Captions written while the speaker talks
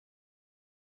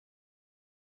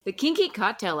The Kinky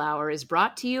Cocktail Hour is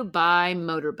brought to you by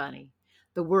Motor Bunny,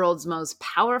 the world's most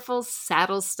powerful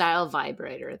saddle-style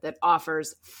vibrator that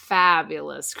offers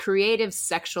fabulous, creative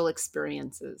sexual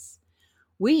experiences.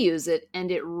 We use it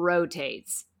and it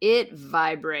rotates, it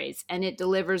vibrates, and it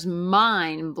delivers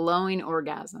mind-blowing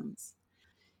orgasms.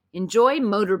 Enjoy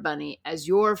Motor Bunny as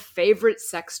your favorite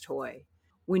sex toy.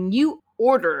 When you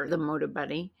order the Motor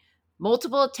Bunny,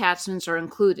 multiple attachments are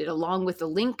included along with the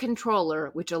Link controller,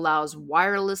 which allows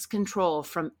wireless control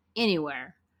from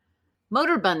anywhere.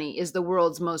 Motor Bunny is the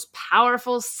world's most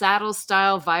powerful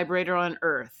saddle-style vibrator on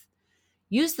Earth.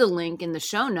 Use the link in the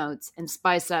show notes and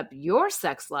spice up your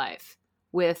sex life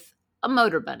with a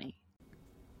Motor Bunny.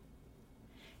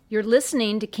 You're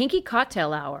listening to Kinky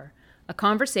Cocktail Hour, a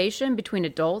conversation between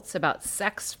adults about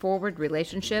sex-forward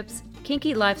relationships,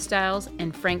 kinky lifestyles,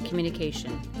 and frank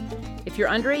communication. If you're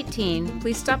under 18,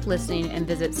 please stop listening and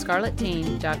visit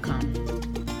scarletteen.com.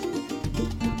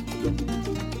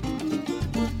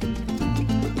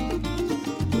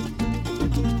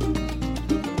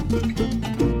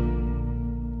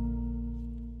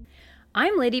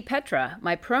 I'm Lady Petra.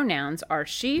 My pronouns are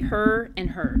she, her,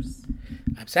 and hers.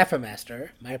 I'm Sapphire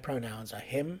Master. My pronouns are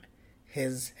him,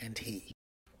 his, and he.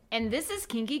 And this is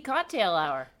Kinky Cocktail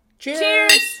Hour. Cheers!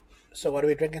 Cheers! So what are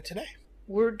we drinking today?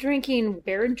 We're drinking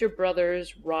Beringer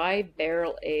Brothers Rye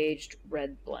Barrel Aged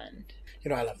Red Blend. You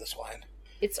know I love this wine.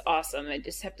 It's awesome. I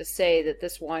just have to say that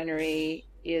this winery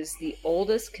is the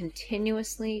oldest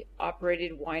continuously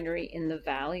operated winery in the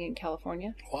Valley in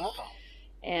California. Wow.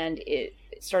 And it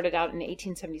started out in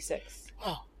 1876.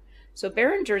 Wow. So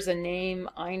Beringer's a name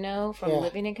I know from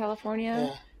living in California.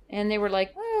 Yeah. And they were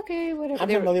like, oh, okay, whatever. I'm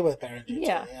familiar with Beringer too.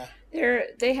 Yeah.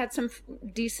 They had some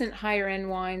decent higher end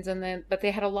wines, but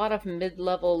they had a lot of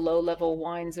mid-level, low-level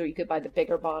wines where you could buy the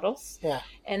bigger bottles. Yeah.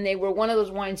 And they were one of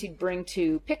those wines you'd bring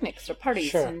to picnics or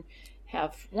parties and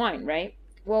have wine, right?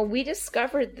 Well, we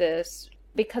discovered this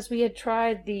because we had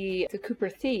tried the Cooper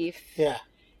Thief. Yeah.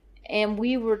 And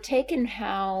we were taken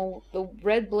how the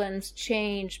red blends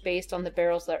change based on the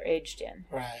barrels they're aged in.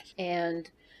 Right. And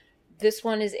this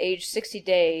one is aged 60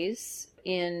 days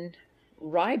in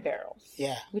rye barrels.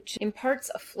 Yeah. Which imparts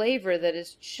a flavor that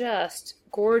is just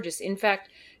gorgeous. In fact,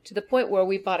 to the point where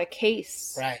we bought a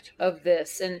case of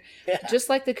this. And just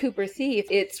like the Cooper Thief,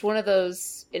 it's one of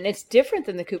those, and it's different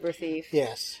than the Cooper Thief.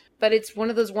 Yes. But it's one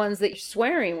of those ones that you're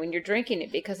swearing when you're drinking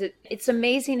it because it's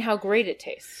amazing how great it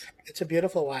tastes. It's a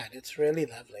beautiful wine. It's really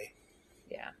lovely.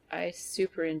 Yeah, I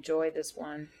super enjoy this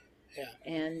one. Yeah.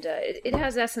 And it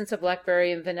has essence of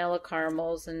blackberry and vanilla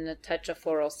caramels and a touch of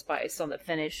floral spice on the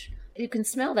finish. You can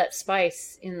smell that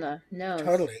spice in the nose.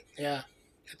 Totally, yeah.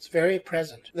 It's very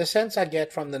present. The sense I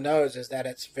get from the nose is that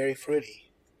it's very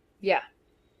fruity. Yeah.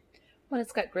 Well,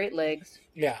 it's got great legs.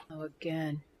 Yeah. Oh,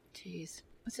 again. Jeez.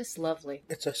 It's just lovely.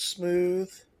 It's a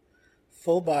smooth,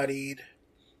 full-bodied,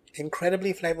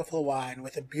 incredibly flavorful wine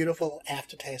with a beautiful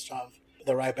aftertaste of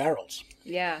the rye barrels.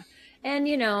 Yeah. And,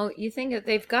 you think that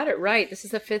they've got it right. This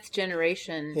is a fifth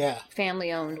generation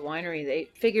family-owned winery. They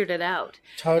figured it out.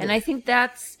 Totally. And I think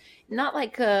that's not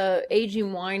like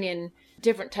aging wine in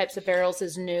different types of barrels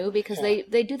is new because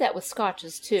they do that with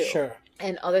scotches too. Sure.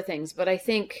 And other things. But I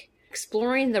think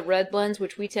exploring the red blends,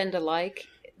 which we tend to like,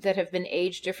 that have been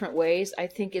aged different ways, I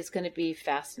think is going to be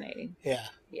fascinating. Yeah.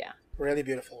 Yeah. Really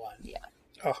beautiful wine. Yeah.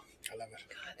 Oh, I love it.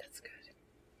 God, that's good.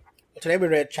 Well, today we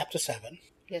read chapter 7.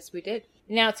 Yes, we did.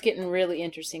 Now it's getting really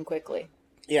interesting quickly.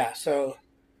 Yeah, so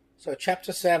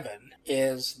chapter 7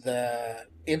 is the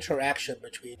interaction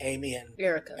between Amy and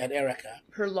Erica.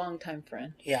 Her longtime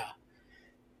friend. Yeah.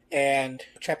 And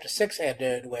chapter 6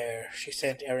 ended where she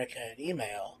sent Erica an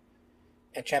email.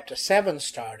 And chapter 7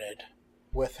 started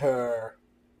with her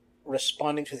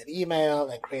responding to that email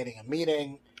and creating a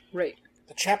meeting. Right.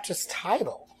 The chapter's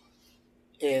title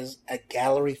is A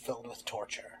Gallery Filled with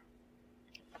Torture.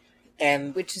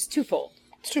 And which is twofold.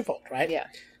 It's twofold, right? Yeah.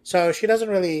 So she doesn't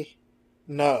really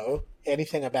know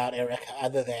anything about Erica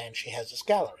other than she has this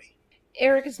gallery.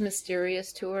 Erica's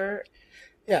mysterious to her.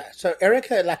 Yeah, so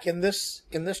Erica, like in this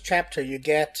chapter, you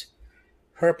get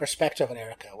her perspective on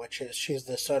Erica, which is she's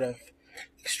this sort of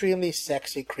extremely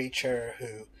sexy creature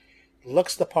who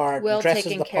looks the part,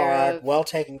 dresses the part, well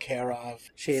taken care of.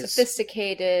 She's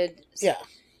sophisticated. Yeah.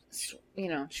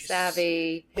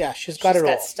 Savvy. Yeah, she's got it all.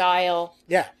 She's got style.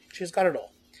 Yeah, she's got it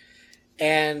all.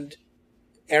 And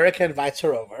Erica invites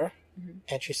her over,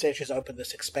 and she says she's opened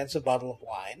this expensive bottle of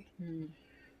wine. Mm.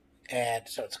 And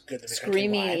so it's good to be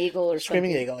Screaming wine. Eagle or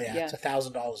Screaming something. Eagle, yeah. It's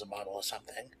 $1,000 a bottle or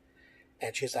something.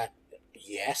 And she's like,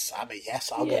 yes, I'll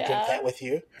go drink that with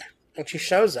you. And she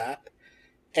shows up,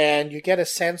 and you get a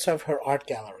sense of her art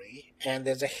gallery And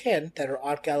there's a hint that her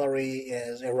art gallery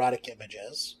is erotic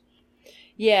images.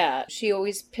 Yeah, she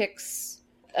always picks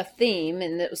a theme,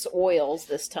 and it was oils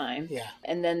this time. Yeah.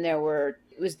 And then it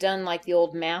was done like the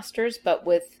old masters, but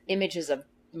with images of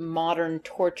modern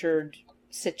tortured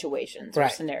situations or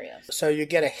scenarios. So you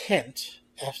get a hint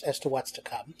as to what's to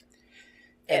come.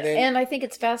 And I think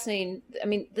it's fascinating. I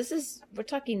mean, we're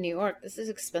talking New York. This is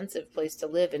an expensive place to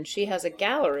live. And she has a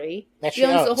gallery. She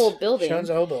owns the whole building. She owns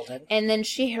the whole building. And then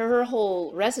her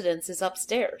whole residence is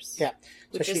upstairs. Yeah.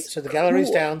 So the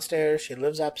gallery's downstairs. She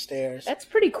lives upstairs. That's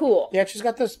pretty cool. Yeah, she's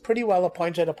got this pretty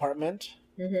well-appointed apartment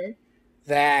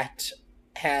that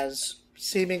has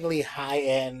seemingly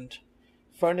high-end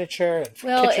furniture and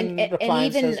kitchen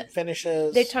appliances and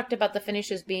finishes. They talked about the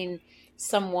finishes being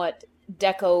somewhat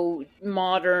deco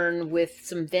modern with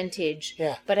some vintage,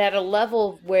 but at a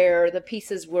level where the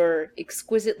pieces were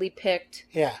exquisitely picked.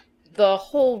 Yeah. The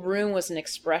whole room was an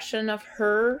expression of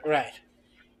her. Right.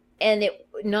 And it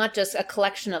not just a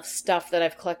collection of stuff that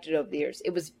I've collected over the years.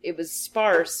 It was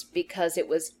sparse because it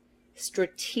was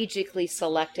strategically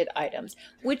selected items,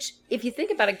 which if you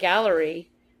think about a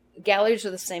gallery, galleries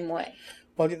are the same way.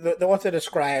 Well, the author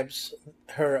describes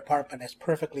her apartment as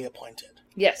perfectly appointed.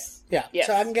 Yes. Yeah. Yes.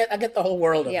 So I get the whole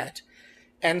world of it.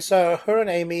 And so her and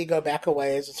Amy go back a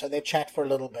ways, and so they chat for a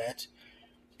little bit.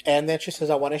 And then she says,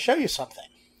 I want to show you something.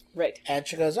 Right. And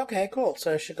she goes, okay, cool.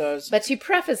 So she goes... But she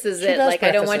prefaces it like,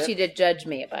 I don't want you to judge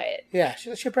me by it. Yeah,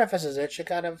 she prefaces it. She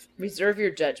kind of... Reserve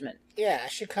your judgment. Yeah,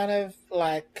 she kind of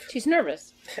like... She's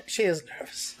nervous. She is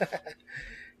nervous.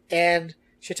 And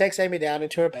she takes Amy down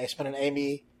into her basement, and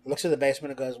Amy looks at the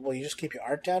basement and goes, well, you just keep your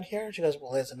art down here? And she goes,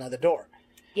 well, there's another door.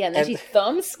 Yeah, and then she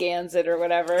thumb scans it or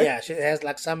whatever. Yeah, she has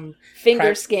like some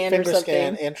finger scan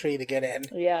entry to get in.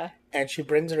 Yeah. And she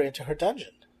brings her into her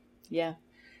dungeon. Yeah.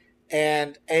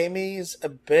 And Amy's a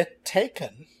bit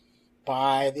taken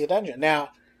by the dungeon.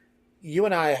 Now, you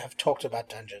and I have talked about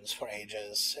dungeons for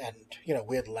ages, and,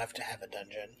 we'd love to have a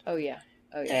dungeon. Oh, yeah.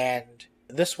 And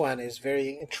this one is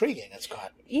very intriguing. It's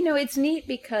got... it's neat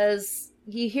because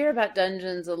you hear about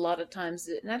dungeons a lot of times,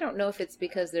 and I don't know if it's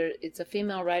because it's a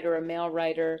female writer or a male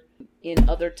writer in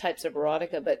other types of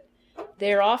erotica, but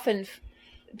they're often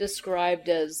described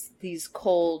as these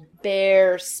cold,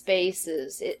 bare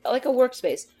spaces, like a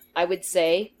workspace. I would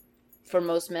say, for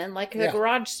most men, like a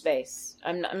garage space.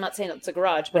 I'm not saying it's a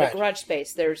garage, but a garage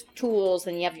space. There's tools,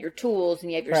 and you have your tools,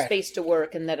 and you have your space to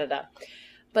work, and da-da-da.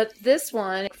 But this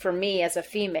one, for me as a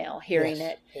female, hearing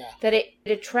that it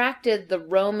attracted the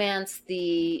romance,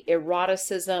 the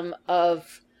eroticism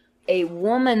of a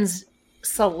woman's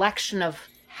selection of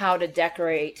how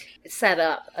to set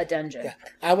up a dungeon. Yeah.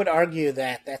 I would argue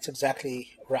that that's exactly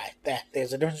right. That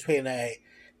there's a difference between a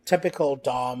typical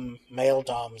male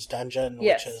dom's dungeon,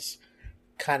 which is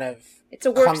kind of it's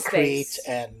a concrete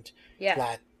and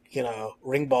like,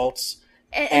 ring bolts.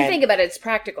 And think about it, it's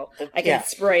practical. I can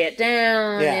spray it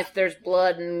down if there's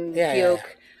blood and puke. Yeah.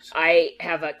 I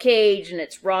have a cage and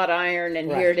it's wrought iron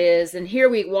and here it is. And here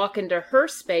we walk into her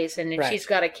space and she's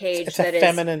got a cage it's a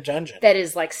feminine dungeon. That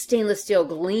is like stainless steel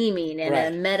gleaming and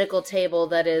a medical table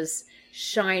that is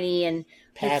shiny and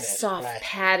padded, soft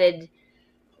padded.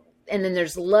 And then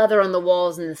there's leather on the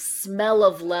walls and the smell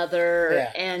of leather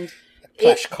and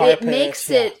plush carpet. It makes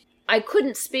it... I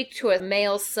couldn't speak to a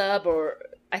male sub, or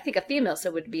I think a female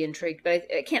sub would be intrigued, but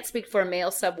I can't speak for a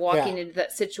male sub walking into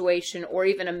that situation, or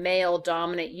even a male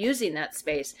dominant using that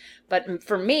space. But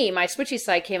for me, my switchy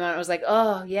side came out and I was like,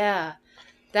 oh yeah,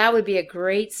 that would be a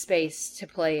great space to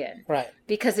play in. Right.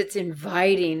 Because it's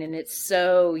inviting and it's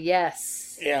so,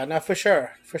 yes. Yeah, no, for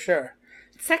sure.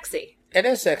 It's sexy. It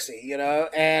is sexy,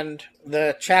 and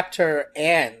the chapter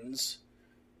ends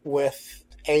with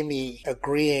Amy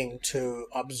agreeing to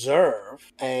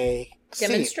observe a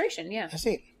demonstration, scene. A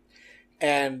scene.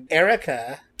 And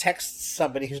Erica texts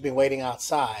somebody who's been waiting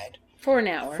outside for an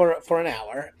hour. For an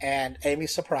hour, and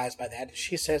Amy's surprised by that.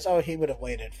 She says, "Oh, he would have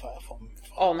waited for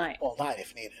all night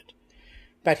if needed."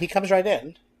 But he comes right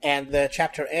in, and the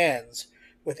chapter ends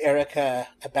with Erica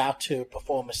about to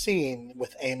perform a scene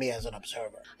with Amy as an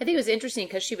observer. I think it was interesting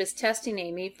because she was testing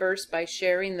Amy first by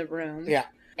sharing the room. Yeah.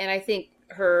 And I think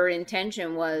her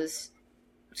intention was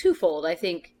twofold. I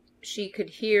think she could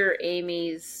hear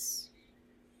Amy's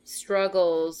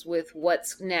struggles with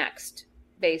what's next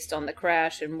based on the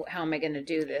crash and how am I going to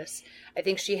do this. I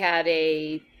think she had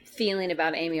a feeling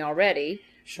about Amy already,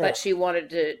 but she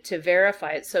wanted to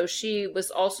verify it. So she was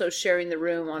also sharing the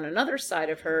room on another side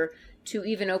of her to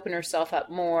even open herself up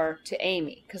more to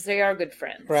Amy, because they are good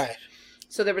friends. Right.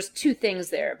 So there was two things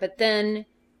there. But then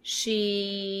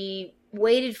she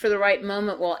waited for the right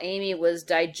moment while Amy was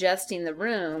digesting the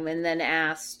room and then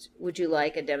asked, would you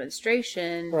like a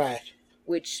demonstration? Right.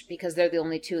 Which, because they're the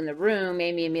only two in the room,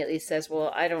 Amy immediately says,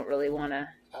 well, I don't really want to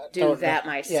do that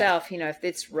myself. Yeah. If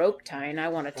it's rope tying, I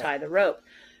want to tie the rope.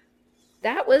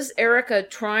 That was Erica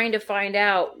trying to find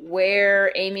out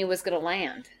where Amy was going to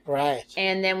land. Right.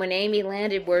 And then when Amy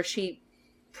landed where she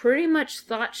pretty much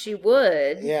thought she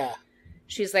would,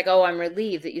 she's like, oh, I'm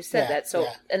relieved that you said that. So,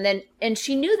 and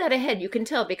she knew that ahead. You can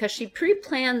tell because she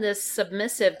pre-planned this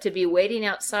submissive to be waiting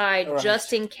outside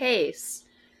just in case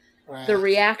the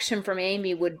reaction from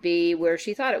Amy would be where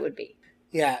she thought it would be.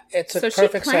 Yeah, it's a so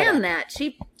perfect she planned setup. that.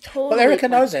 She totally. Well, Erica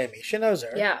knows Amy. She knows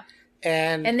her. Yeah.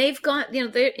 And they've gone,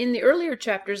 in the earlier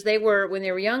chapters, when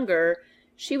they were younger,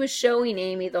 she was showing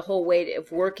Amy the whole way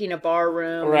of working a bar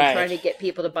room and trying to get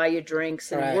people to buy you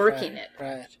drinks and working it.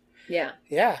 Right. Yeah.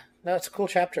 Yeah. No, it's a cool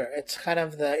chapter. It's kind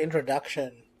of the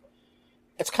introduction.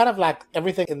 It's kind of like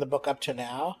everything in the book up to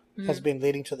now has been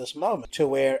leading to this moment, to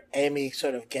where Amy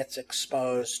sort of gets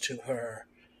exposed to her,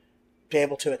 be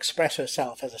able to express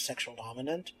herself as a sexual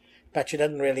dominant. But she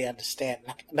doesn't really understand.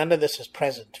 Like, none of this is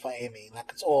present for Amy. Like,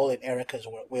 it's all in Erica's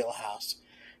wheelhouse.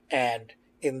 And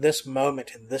in this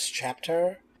moment, in this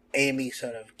chapter, Amy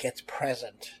sort of gets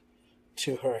present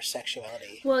to her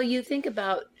sexuality. Well, you think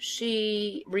about,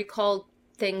 she recalled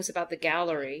things about the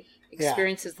gallery,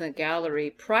 experiences in the gallery,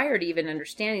 prior to even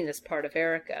understanding this part of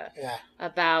Erica. Yeah.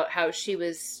 About how she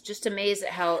was just amazed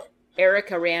at how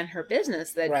Erica ran her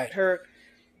business, that her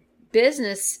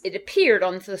business, it appeared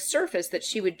on the surface that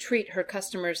she would treat her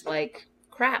customers like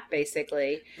crap,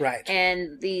 basically. Right.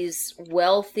 And these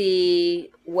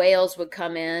wealthy whales would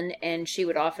come in, and she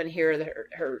would often hear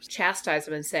her chastise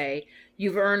them and say,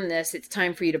 you've earned this. It's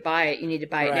time for you to buy it. You need to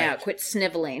buy it now. Quit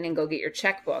sniveling and go get your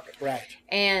checkbook. Right.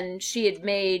 And she had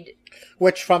made...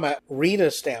 Which, from a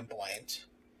reader's standpoint,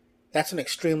 that's an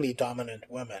extremely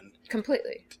dominant woman.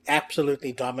 Completely.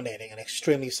 Absolutely dominating an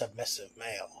extremely submissive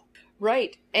male.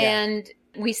 Right. And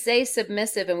we say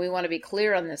submissive, and we want to be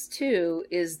clear on this too,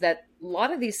 is that a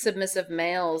lot of these submissive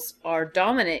males are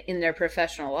dominant in their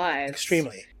professional lives.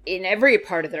 Extremely. In every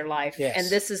part of their life. Yes. And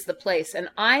this is the place. And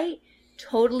I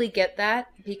totally get that,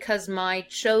 because my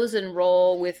chosen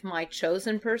role with my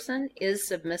chosen person is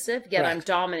submissive, yet I'm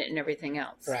dominant in everything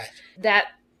else. Right. That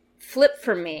flip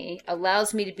for me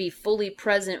allows me to be fully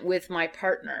present with my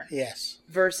partner. Yes.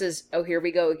 Versus, oh, here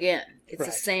we go again. It's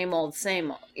the same old,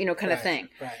 kind of thing.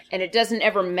 Right. And it doesn't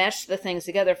ever mesh the things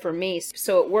together for me,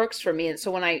 so it works for me. And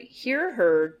so when I hear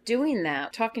her doing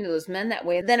that, talking to those men that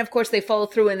way, then of course they follow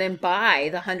through and then buy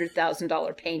the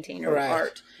 $100,000 painting or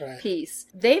art piece.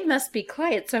 They must be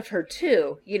clients of her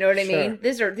too. You know what I mean?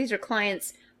 These are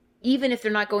clients, even if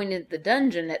they're not going into the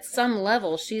dungeon, at some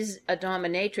level, she's a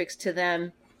dominatrix to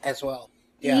them as well.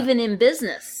 Yeah. Even in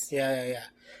business. Yeah.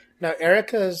 Now,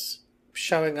 Erica's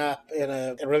showing up in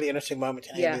a really interesting moment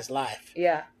in Amy's life.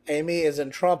 Yeah. Amy is in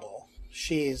trouble.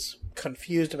 She's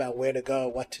confused about where to go,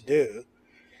 what to do,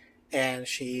 and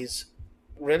she's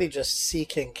really just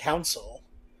seeking counsel,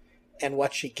 and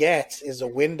what she gets is a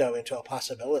window into a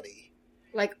possibility.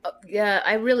 I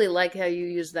really like how you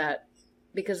use that,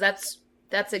 because that's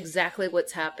exactly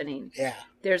what's happening. Yeah.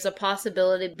 There's a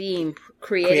possibility being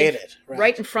created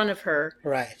right in front of her.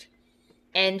 Right.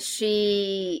 And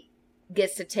she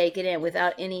gets to take it in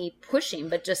without any pushing,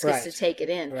 but just gets to take it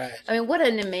in. Right. I mean, what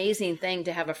an amazing thing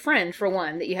to have a friend, for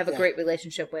one, that you have a great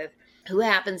relationship with, who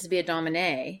happens to be a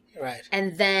dominee. Right.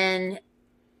 And then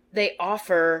they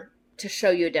offer to show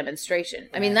you a demonstration.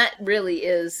 I mean, that really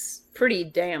is pretty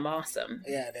damn awesome.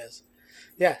 Yeah, it is.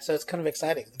 Yeah, so it's kind of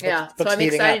exciting. So I'm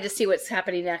excited to see what's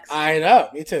happening next. I know,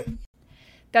 me too.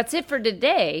 That's it for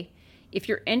today. If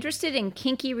you're interested in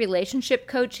kinky relationship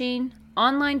coaching,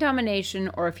 online domination,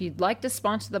 or if you'd like to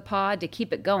sponsor the pod to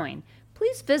keep it going,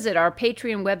 please visit our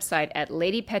Patreon website at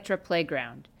Lady Petra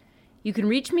Playground. You can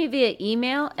reach me via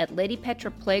email at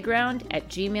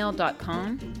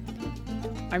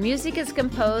ladypetraplayground@gmail.com. Our music is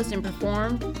composed and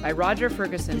performed by Roger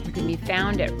Ferguson, who can be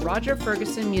found at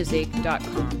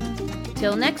rogerfergusonmusic.com.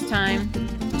 Till next time,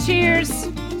 cheers!